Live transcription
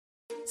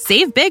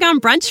Save big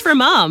on brunch for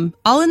mom,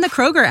 all in the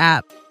Kroger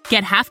app.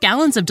 Get half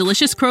gallons of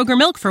delicious Kroger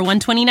milk for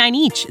 $1.29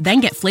 each.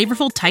 Then get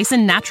flavorful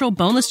Tyson natural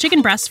boneless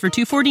chicken breasts for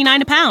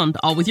 $2.49 a pound,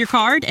 all with your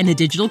card and a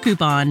digital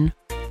coupon.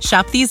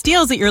 Shop these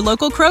deals at your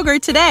local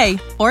Kroger today,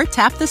 or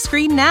tap the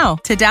screen now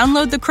to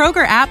download the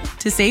Kroger app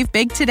to save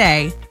big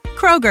today.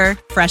 Kroger,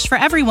 fresh for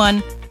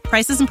everyone.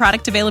 Prices and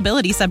product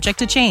availability subject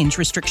to change.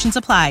 Restrictions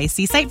apply.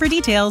 See site for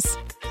details.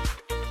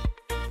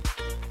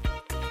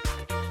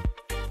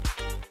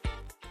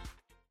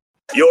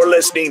 You're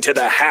listening to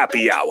the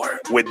Happy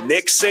Hour with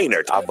Nick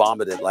Sainert. I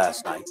vomited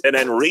last night. And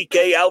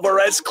Enrique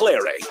Alvarez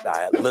Clary.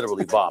 I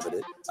literally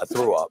vomited. I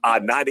threw up.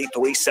 On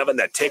 93.7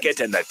 The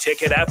Ticket and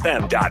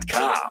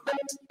theticketfm.com.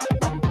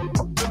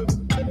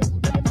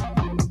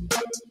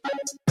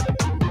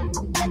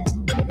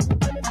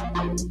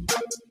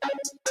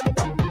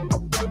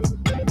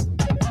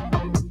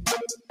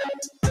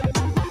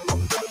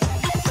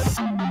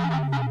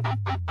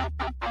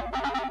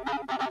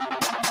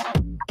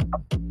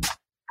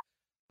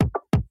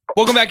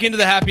 Welcome back into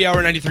the Happy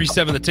Hour,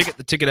 93.7 The Ticket,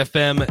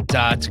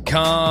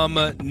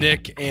 theticketfm.com.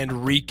 Nick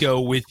and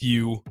Rico with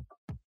you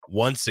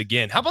once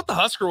again. How about the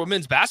Husker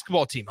women's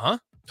basketball team, huh?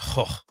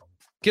 Oh,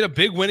 get a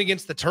big win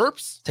against the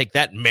Terps. Take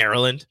that,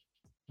 Maryland.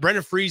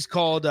 Brendan Fries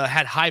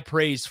had high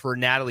praise for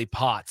Natalie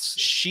Potts.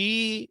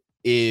 She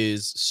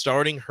is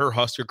starting her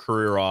Husker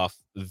career off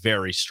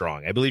very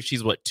strong. I believe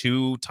she's,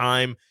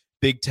 two-time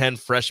Big Ten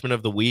Freshman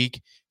of the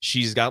Week.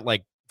 She's got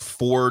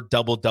 4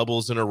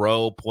 double-doubles in a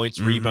row, points,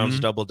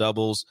 rebounds,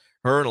 double-doubles.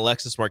 Her and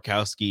Alexis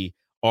Markowski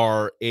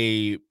are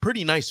a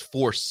pretty nice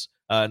force,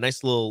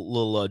 nice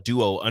little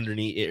duo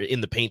underneath in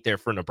the paint there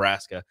for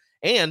Nebraska.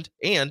 And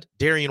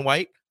Darian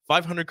White,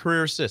 500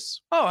 career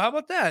assists. Oh, how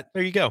about that?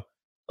 There you go.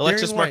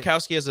 Alexis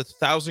Markowski has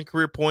 1,000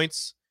 career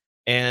points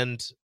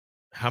and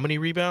how many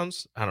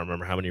rebounds? I don't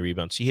remember how many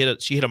rebounds. She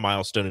hit a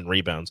milestone in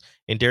rebounds.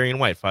 And Darian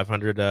White,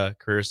 500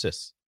 career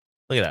assists.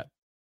 Look at that.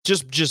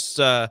 Just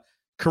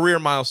career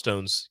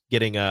milestones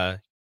getting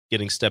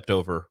stepped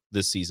over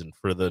this season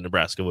for the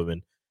Nebraska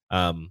women.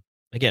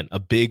 Again, a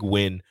big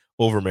win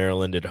over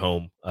Maryland at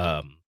home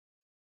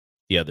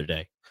the other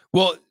day.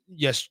 Well,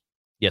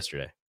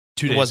 yesterday.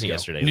 2 days. It wasn't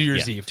yesterday. New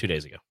Year's Eve. 2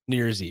 days ago. New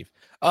Year's Eve.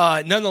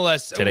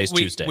 Nonetheless, today's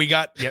Tuesday.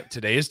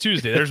 Today is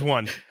Tuesday. There's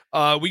one.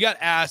 We got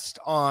asked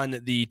on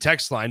the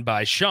text line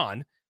by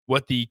Sean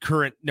what the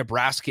current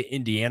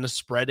Nebraska-Indiana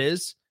spread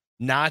is.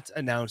 Not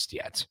announced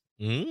yet.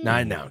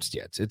 Not announced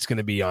yet. It's going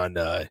to be on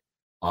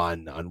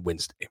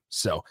Wednesday.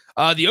 So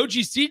the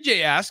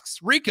OGCJ asks,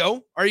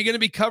 Rico, are you going to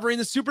be covering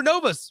the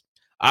Supernovas?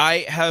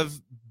 I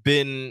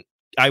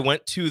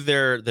went to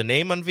the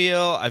name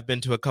unveil. I've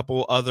been to a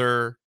couple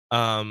other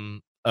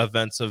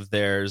events of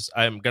theirs.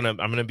 I'm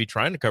gonna be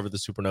trying to cover the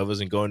Supernovas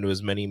and go into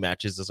as many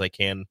matches as I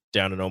can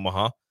down in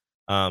Omaha.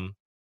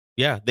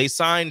 They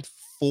signed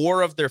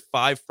 4 of their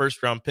 5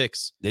 first-round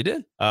picks. They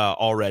did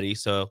already.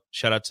 So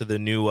shout out to the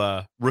new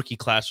rookie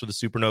class for the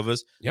Supernovas.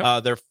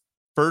 Yep. Their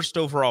first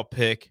round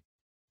pick,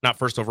 I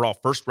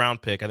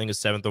think is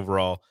 7th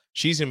overall.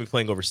 She's going to be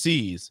playing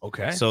overseas.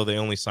 Okay. So they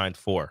only signed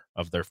 4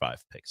 of their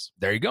 5 picks.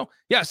 There you go.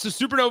 Yeah, so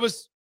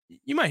Supernovas,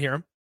 you might hear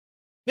them.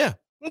 Yeah,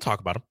 we'll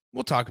talk about them.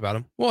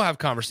 We'll have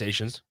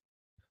conversations.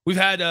 We've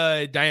had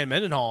Diane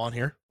Mendenhall on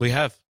here. We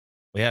have.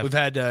 We've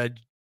had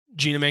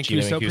Gina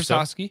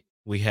Mancuso-Prososki.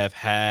 We have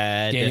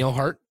had Daniel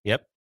Hart.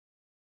 Yep.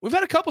 We've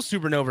had a couple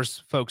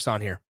Supernovas folks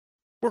on here.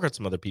 We've got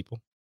some other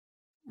people.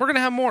 We're going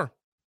to have more.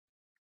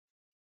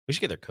 We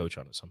should get their coach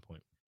on at some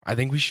point. I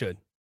think we should.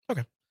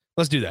 Okay.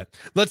 Let's do that.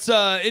 Let's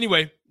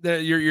anyway,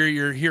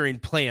 you're hearing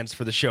plans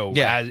for the show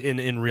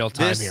in real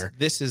time here.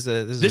 This is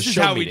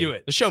how we do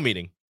it. The show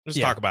meeting. Let's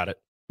talk about it.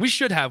 We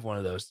should have one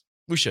of those.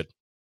 We should.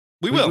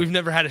 We will. We've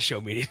never had a show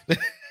meeting.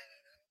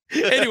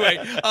 Anyway,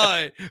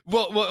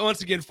 well,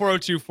 once again,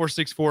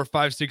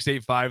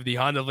 402-464-5685, the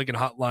Honda Lincoln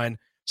hotline,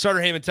 Starter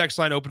Heyman text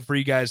line open for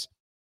you guys.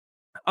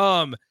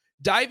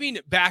 Diving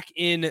back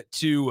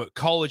into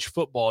college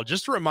football,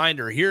 just a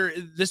reminder here,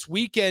 this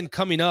weekend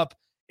coming up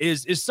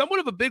is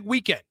somewhat of a big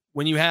weekend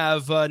when you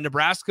have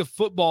Nebraska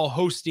football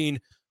hosting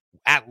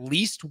at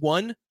least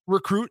one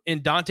recruit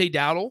in Dante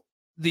Dowdle,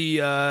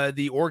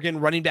 the Oregon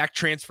running back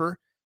transfer,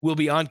 will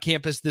be on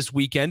campus this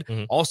weekend.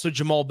 Also,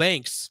 Jamal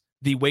Banks,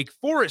 the Wake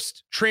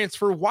Forest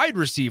transfer wide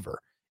receiver,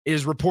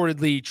 is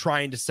reportedly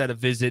trying to set a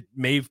visit.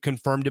 May have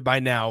confirmed it by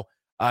now,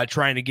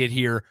 trying to get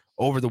here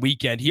over the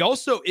weekend. He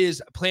also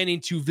is planning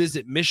to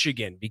visit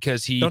Michigan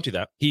because don't do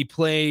that. He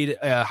played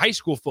high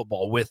school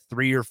football with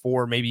 3 or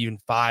 4, maybe even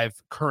 5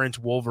 current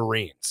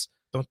Wolverines.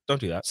 Don't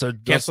do that. So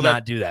let's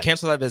not do that.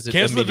 Cancel that visit.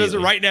 Cancel the visit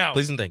right now.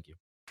 Please and thank you.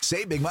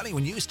 Save big money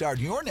when you start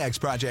your next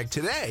project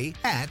today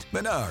at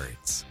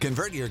Menards.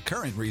 Convert your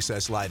current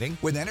recessed lighting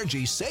with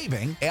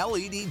energy-saving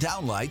LED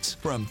downlights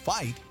from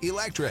Fight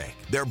Electric.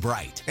 They're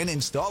bright and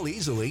install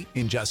easily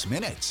in just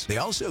minutes. They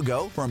also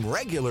go from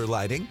regular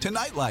lighting to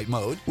nightlight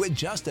mode with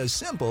just a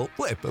simple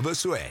flip of a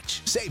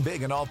switch. Save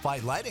big on all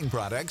Fight lighting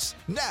products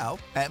now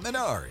at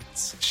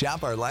Menards.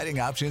 Shop our lighting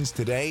options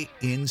today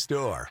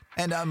in-store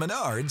and on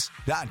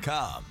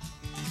Menards.com.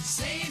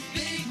 Save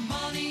big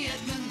money at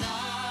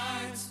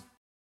Menards.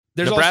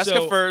 There's Nebraska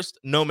also, first,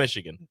 no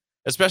Michigan.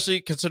 Especially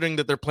considering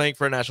that they're playing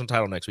for a national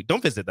title next week.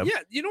 Don't visit them.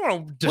 Yeah, you don't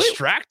want to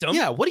distract them.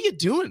 Yeah, what are you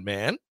doing,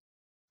 man?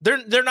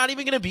 They're not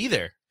even going to be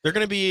there. They're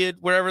going to be at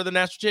wherever the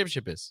national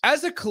championship is.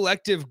 As a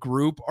collective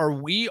group, are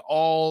we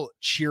all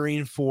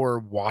cheering for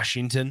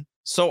Washington?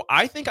 So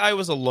I think I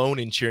was alone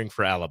in cheering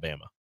for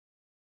Alabama.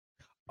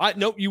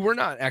 Nope, you were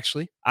not,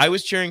 actually. I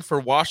was cheering for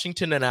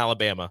Washington and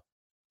Alabama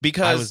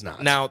because I was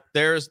not. Now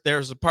there's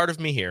a part of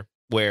me here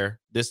where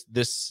this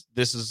is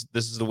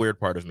the weird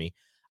part of me.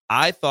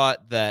 I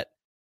thought that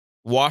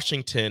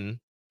Washington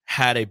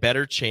has a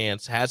better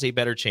chance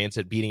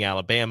at beating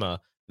Alabama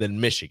than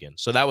Michigan.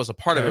 So that was a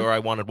part of it where I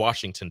wanted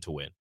Washington to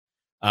win.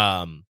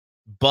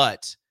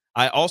 But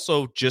I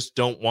also just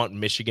don't want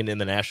Michigan in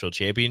the national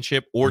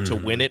championship or to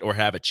win it or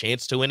have a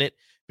chance to win it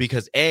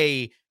because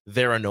A,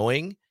 they're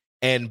annoying,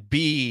 and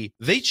B,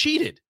 they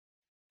cheated.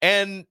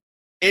 And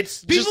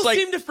it's People just like,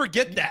 seem to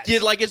forget that.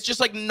 Yeah, like it's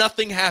just like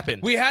nothing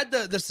happened. We had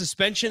the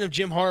suspension of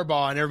Jim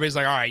Harbaugh, and everybody's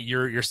like, all right,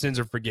 your sins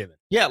are forgiven.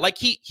 Yeah, like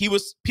he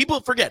was, people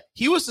forget,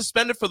 he was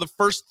suspended for the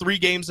first 3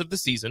 games of the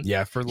season.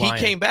 Yeah, for lying. He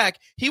came back.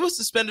 He was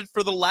suspended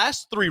for the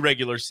last 3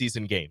 regular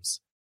season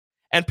games.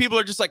 And people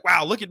are just like,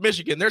 wow, look at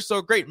Michigan. They're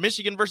so great.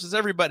 Michigan versus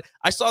everybody.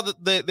 I saw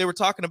that they were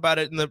talking about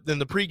it in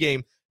the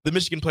pregame. The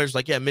Michigan players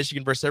like, yeah,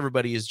 Michigan versus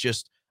everybody is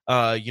just,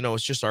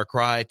 it's just our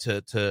cry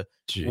to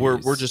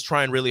we're just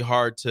trying really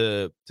hard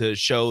to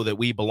show that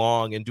we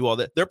belong and do all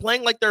that. They're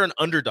playing like they're an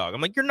underdog.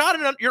 I'm like,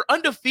 you're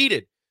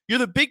undefeated. You're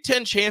the Big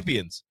Ten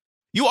champions.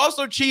 You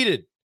also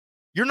cheated.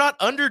 You're not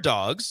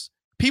underdogs.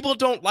 People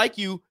don't like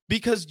you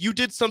because you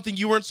did something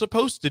you weren't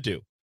supposed to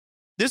do.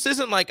 This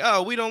isn't like,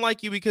 oh, we don't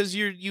like you because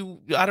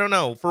you I don't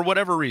know, for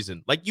whatever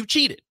reason. Like, you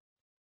cheated.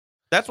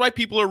 That's why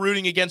people are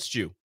rooting against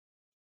you.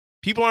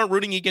 People aren't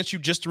rooting against you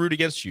just to root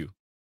against you.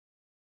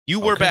 You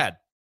were bad.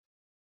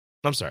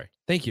 I'm sorry.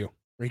 Thank you,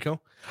 Rico.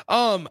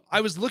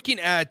 I was looking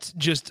at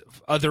just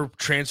other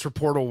transfer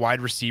portal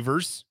wide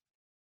receivers,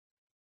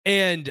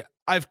 and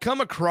I've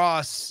come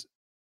across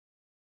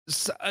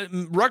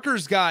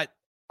Rutgers got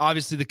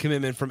obviously the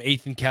commitment from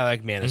Ethan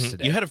Kaliak-Manis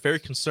today. You had a very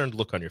concerned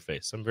look on your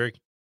face.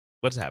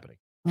 What's happening?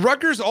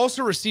 Rutgers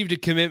also received a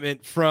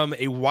commitment from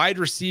a wide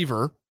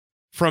receiver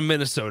from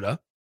Minnesota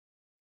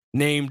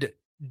named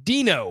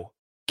Dino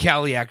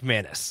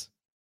Kaliak-Manis.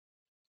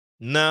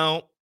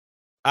 No.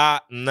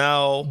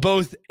 No.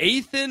 Both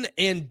Ethan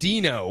and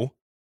Dino.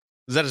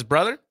 Is that his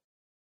brother?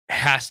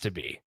 Has to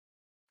be.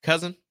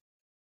 Cousin?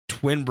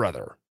 Twin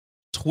brother.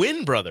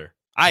 Twin brother.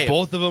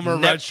 Both of them are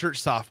redshirt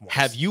sophomores.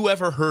 Have you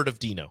ever heard of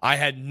Dino? I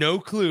had no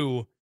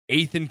clue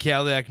Ethan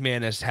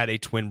Kaliak-Manis had a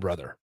twin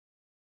brother.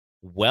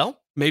 Well,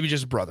 maybe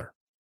just brother.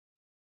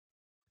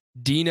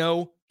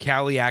 Dino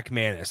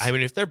Kaliak-Manis. I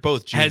mean, if they're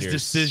both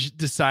juniors, has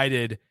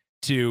decided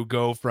to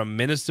go from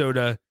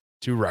Minnesota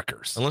to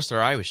Rutgers. Unless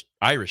they're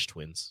Irish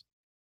twins.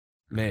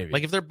 Maybe.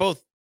 Like if they're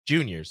both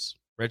juniors,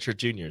 redshirt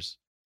juniors,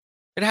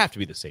 it'd have to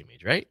be the same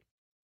age, right?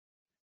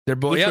 They're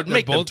both. Yeah,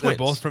 they're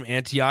both from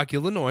Antioch,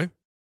 Illinois.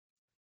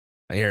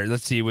 Here,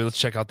 let's see. Let's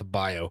check out the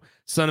bio.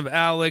 Son of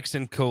Alex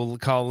and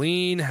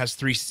Colleen, has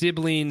 3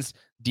 siblings: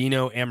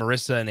 Dino,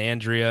 Amarissa, and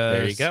Andrea.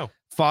 There you go.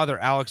 Father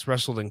Alex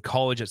wrestled in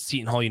college at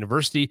Seton Hall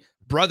University.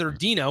 Brother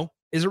Dino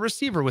is a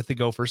receiver with the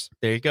Gophers.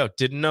 There you go.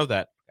 Didn't know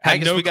that. I I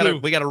guess we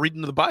got to read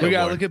into the bio. We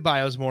got to look at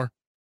bios more.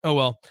 Oh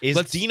well. Is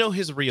Dino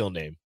his real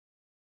name?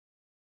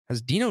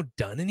 Has Dino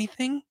done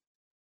anything?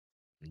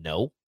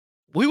 No.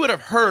 We would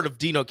have heard of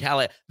Dino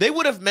Kaliak. They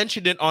would have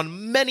mentioned it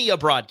on many a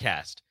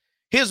broadcast.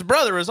 His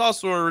brother is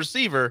also a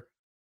receiver,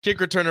 kick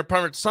returner,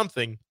 punter,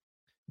 something.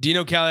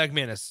 Dino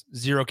Kaliak-Manis,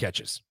 0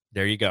 catches.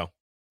 There you go.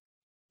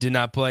 Did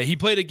not play. He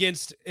played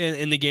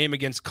in the game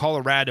against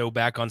Colorado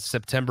back on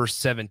September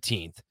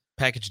 17th.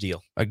 Package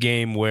deal. A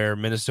game where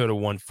Minnesota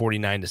won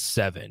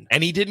 49-7.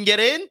 And he didn't get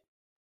in?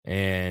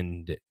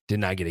 And did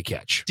not get a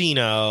catch.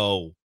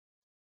 Dino.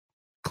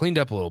 Cleaned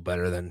up a little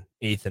better than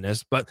Ethan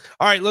is. But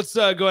all right, let's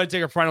go ahead and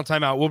take our final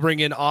timeout. We'll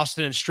bring in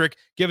Austin and Strick.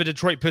 Give a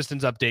Detroit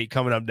Pistons update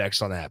coming up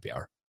next on the Happy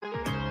Hour.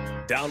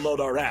 Download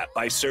our app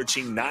by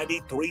searching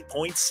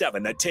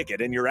 93.7 The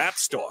Ticket in your app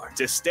store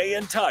to stay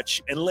in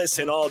touch and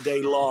listen all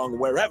day long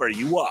wherever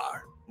you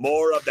are.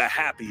 More of the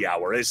Happy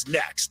Hour is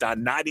next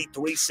on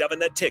 93.7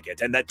 The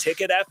Ticket and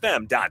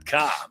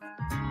theticketfm.com.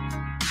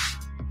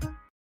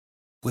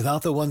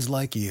 Without the ones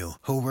like you,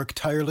 who work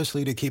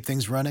tirelessly to keep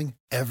things running,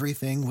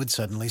 everything would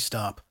suddenly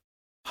stop.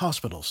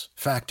 Hospitals,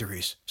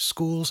 factories,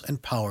 schools,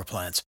 and power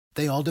plants,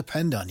 they all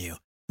depend on you.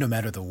 No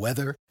matter the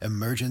weather,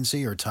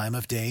 emergency, or time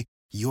of day,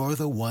 you're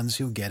the ones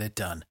who get it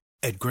done.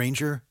 At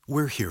Grainger,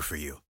 we're here for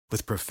you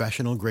with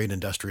professional-grade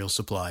industrial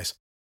supplies.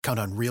 Count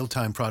on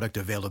real-time product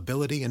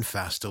availability and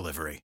fast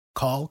delivery.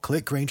 Call,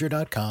 click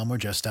Grainger.com, or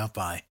just stop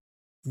by.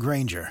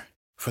 Grainger,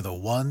 for the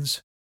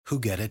ones who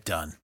get it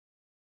done.